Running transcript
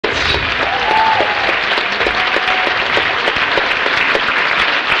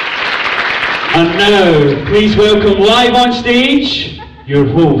And now, please welcome live on stage, your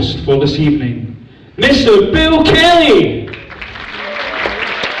host for this evening, Mr. Bill Kelly.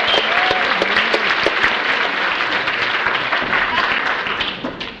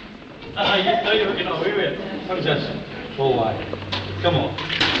 How you looking away with it? How's this? Oh, why? Come on.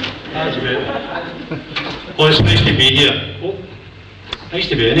 That's great. Oh, it's nice to be here. Oh, nice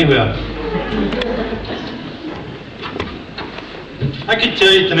to be anywhere. I could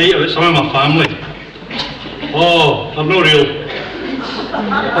tell you tonight about some of my family. Oh, they're no real. I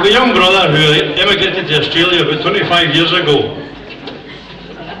have a young brother who emigrated to Australia about 25 years ago.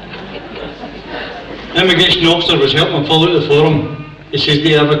 The immigration officer was helping him fill out the form. He says, do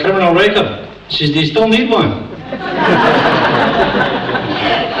you have a criminal record? He says, do you still need one?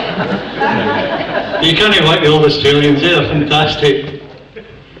 You can't even like the old Australians, they're fantastic.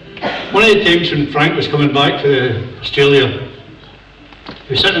 One of the times when Frank was coming back to Australia,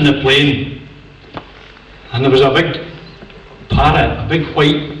 he was sitting in the plane, and there was a big parrot, a big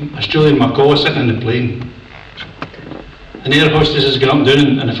white Australian macaw sitting in the plane. And the air hostesses got up and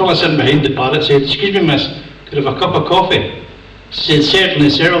down, and the fella sitting behind the parrot said, excuse me miss, could I have a cup of coffee? She said, certainly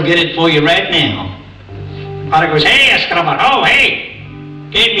sir, I'll get it for you right now. The parrot goes, hey scrubber, oh hey,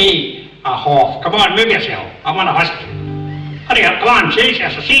 get me a half, come on, move yourself, I'm on a husky. Hurry up, come on, chase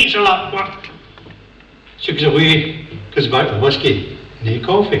us, see so what? She goes away, goes back to the whiskey, no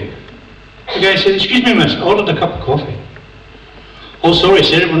coffee. The guy said, excuse me miss, I ordered a cup of coffee. Oh sorry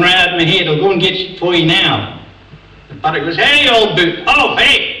sir, it went right out of my head, I'll go and get it for you now. The parrot goes, hey old boot, oh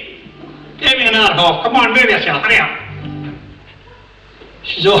hey, give me another half, come on, move yourself, hurry up.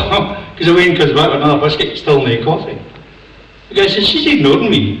 She's all, goes away and comes back with another whiskey, still no coffee. The guy says, she's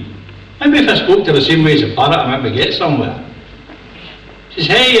ignoring me. Maybe if I spoke to her the same way as a parrot, I might get somewhere. She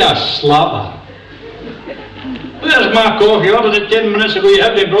says, hey you slapper. Where's my coffee? I ordered it 10 minutes ago, you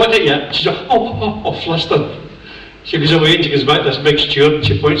haven't brought it yet. She says, oh, flustered. She goes away and she goes back to this big steward and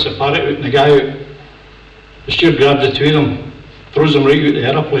she points the parrot out and the guy out. The steward grabs the two of them, throws them right out the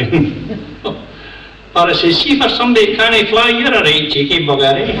aeroplane. Parrot says, see for somebody that can't fly, you're a right cheeky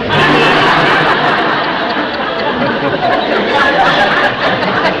bugger, eh?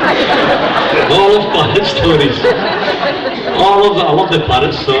 Oh, I love parrot stories. Oh, I love the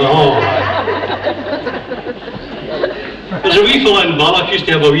parrots, so, oh. There's a wee fella in Balloch used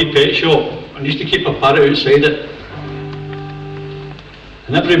to have a wee pet shop and used to keep a parrot outside it.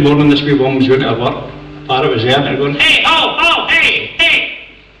 And every morning this wee woman was going to work, the parrot was there and going, hey, oh, hey, hey.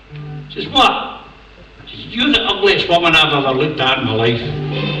 She says, what? She says, you're the ugliest woman I've ever looked at in my life.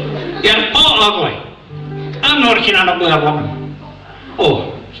 You're ugly. I'm not seen an uglier woman.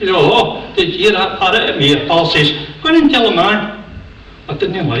 Oh, she says, oh, did you hear that parrot at me? Her pal says, go in and tell the man. I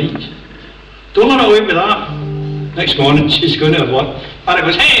didn't like. Don't let her away with that. Next morning she's going to work. Parrot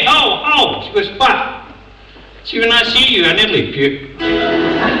goes, hey, oh. She goes, what? See, when I see you, I nearly puke.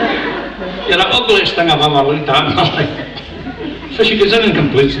 You're the ugliest thing I've ever looked at in my life. So she goes in and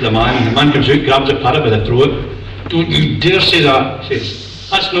complains to the man, and the man comes out, grabs the parrot by the throat. Don't you dare say that. He says,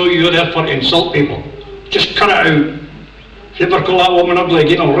 that's no, you're there for to insult people. Just cut it out. If you ever call that woman ugly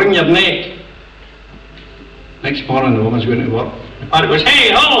again, I'll wring your neck. Next morning the woman's going to work. The parrot goes,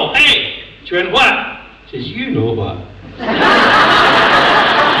 hey, hey. She went, what? She says, you know what?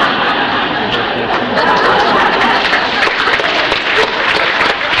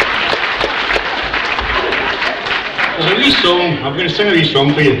 There's a wee song, I'm going to sing a wee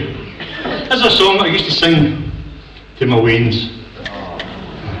song for you. There's a song I used to sing to my wains,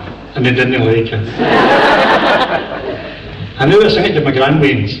 and they didn't like it. I now I sing it to my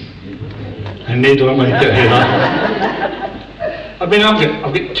grandwains, and they don't like it either. I've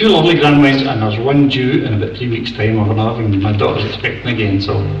got two lovely grandwains, and there's one due in about 3 weeks' time. And my daughter's expecting again,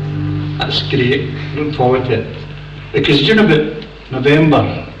 so that's great. Look forward to it. Because during about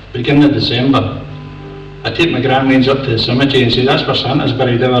November, beginning of December, I take my grandwains up to the cemetery and say, that's where Santa's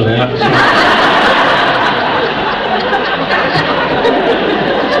buried over there. So,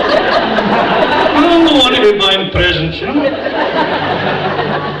 I don't want to be buying presents, you know.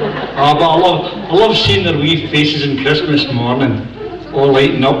 Oh, but I love seeing their wee faces on Christmas morning, all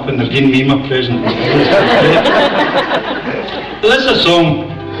lighting up and they're giving me my present. But this is a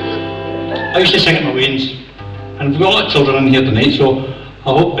song I used to sing at my wains, and we've got a lot of children in here tonight, so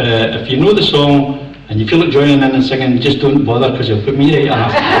I hope if you know the song and you feel like joining in and singing, just don't bother because you'll put me right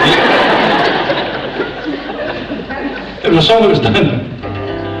off. It was a song that was done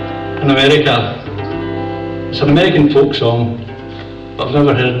in America. It's an American folk song, but I've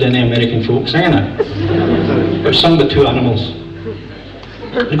never heard any American folk singing it. It was sung by two animals.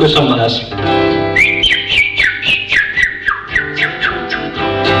 It goes something like this.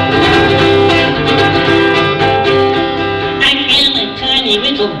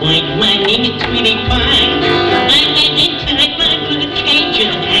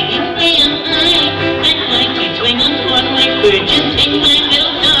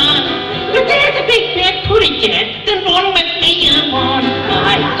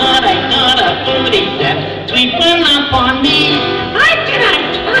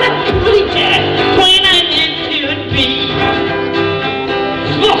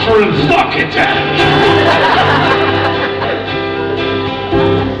 I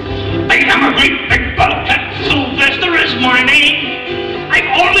am a great big bobcat, Sylvester is my name.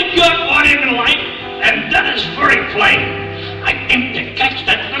 I've only got one in life, and that is very plain. I aim to catch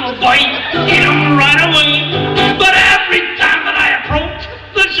that little boy, get him right away. But every time that I approach,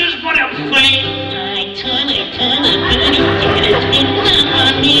 this is what I'll say. I turn it, it's been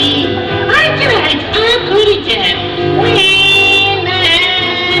on me. I can have a good time. When I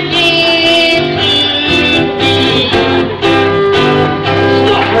get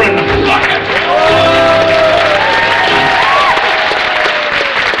stop her in the bucket.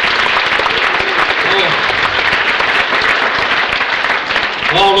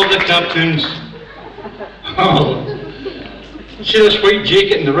 All of the captains. Oh. See this white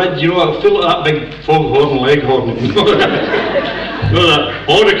jacket and the red, you know, I feel like that big foghorn leghorn. You know that?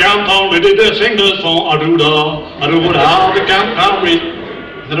 Oh, the countdown, they did this, sing this song, I do the countdown, wait.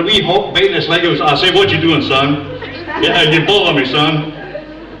 Then a wee hawk biting his leg, I say, what you doing, son? Yeah, you bother me, son.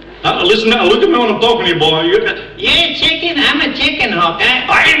 Listen, look at me when I'm talking to you, boy. Yeah, chicken, I'm a chicken hawk, eh?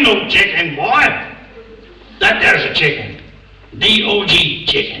 I ain't no chicken, boy. That there's a chicken. D-O-G,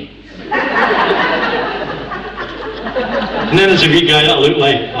 chicken. And then there's a wee guy that looked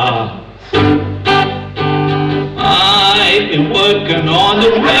like, I've been working on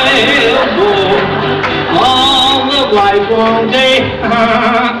the railroad all the lifelong day.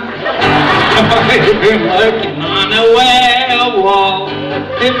 I've been working on the railroad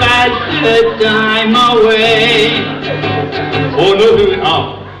to pass the time away. Oh no,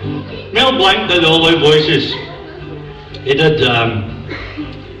 Mel Blanc did all the voices. He did,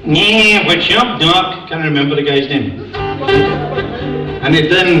 yeah, what's up, Doc? Can't remember the guy's name. And he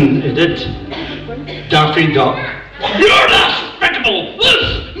did Daffy Duck. You're despicable! This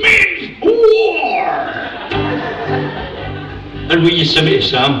means war! And we Yosemite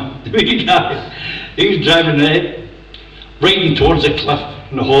Sam, the wee guy, he was driving ahead, riding towards the cliff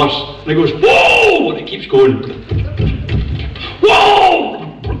on the horse, and he goes, whoa! And he keeps going, whoa!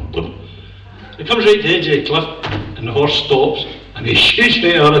 He comes right to the edge of the cliff, and the horse stops, and he shoots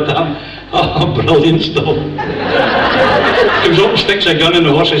right out of time. Oh, brilliant stuff. Comes up and sticks a gun in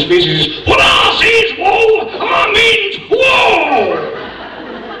the horse's face, and he says, what I say is whoa! I means whoa!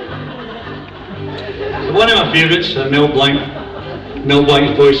 One of my favourites, Mel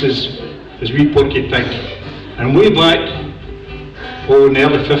Blanc's voice is wee Porky Pig. And way back, in the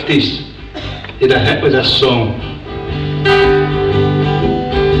early 50s, he had a hit with this song.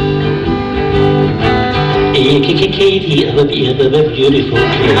 Katie, the beautiful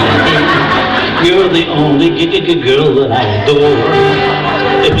Katie, you're the only girl that I adore.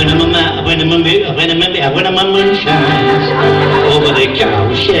 When my moon shines over the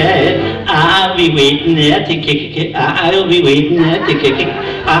cowshed, I'll be waiting there to kick it. I'll be waiting there to kick it.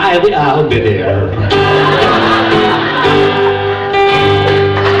 I'll be there.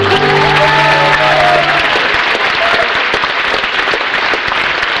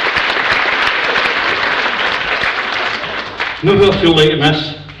 Know who I feel like in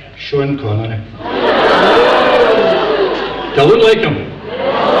this? Sean Connery. Do I look like him?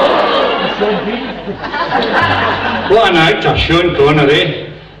 What an actor, Sean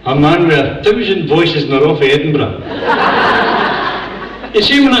Connery. A man with 1,000 voices in the off of Edinburgh. You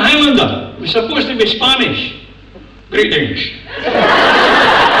see, when a Highlander was supposed to be Spanish. Greetings.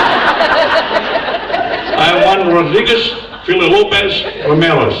 I am Juan Rodriguez Fili Lopez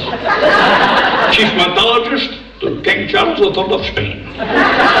Ramirez, Chief Metallurgist to King Charles III of Spain,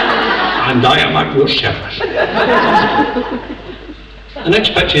 and I am at your service. The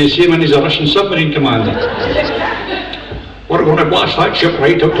next picture you see him and he's a Russian submarine commander. We're going to blast that ship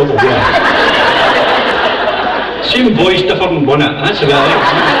right out to the water. Same voice, different bonnet, that's about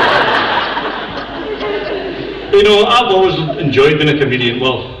it. You know, I've always enjoyed being a comedian.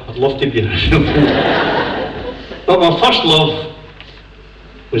 Well, I'd love to be. But my first love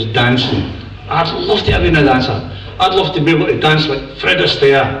was dancing. I'd love to have been a dancer. I'd love to be able to dance like Fred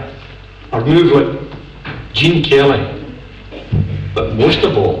Astaire or move like Gene Kelly. But most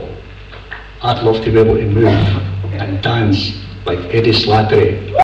of all, I'd love to be able to move and dance like Eddie Slattery.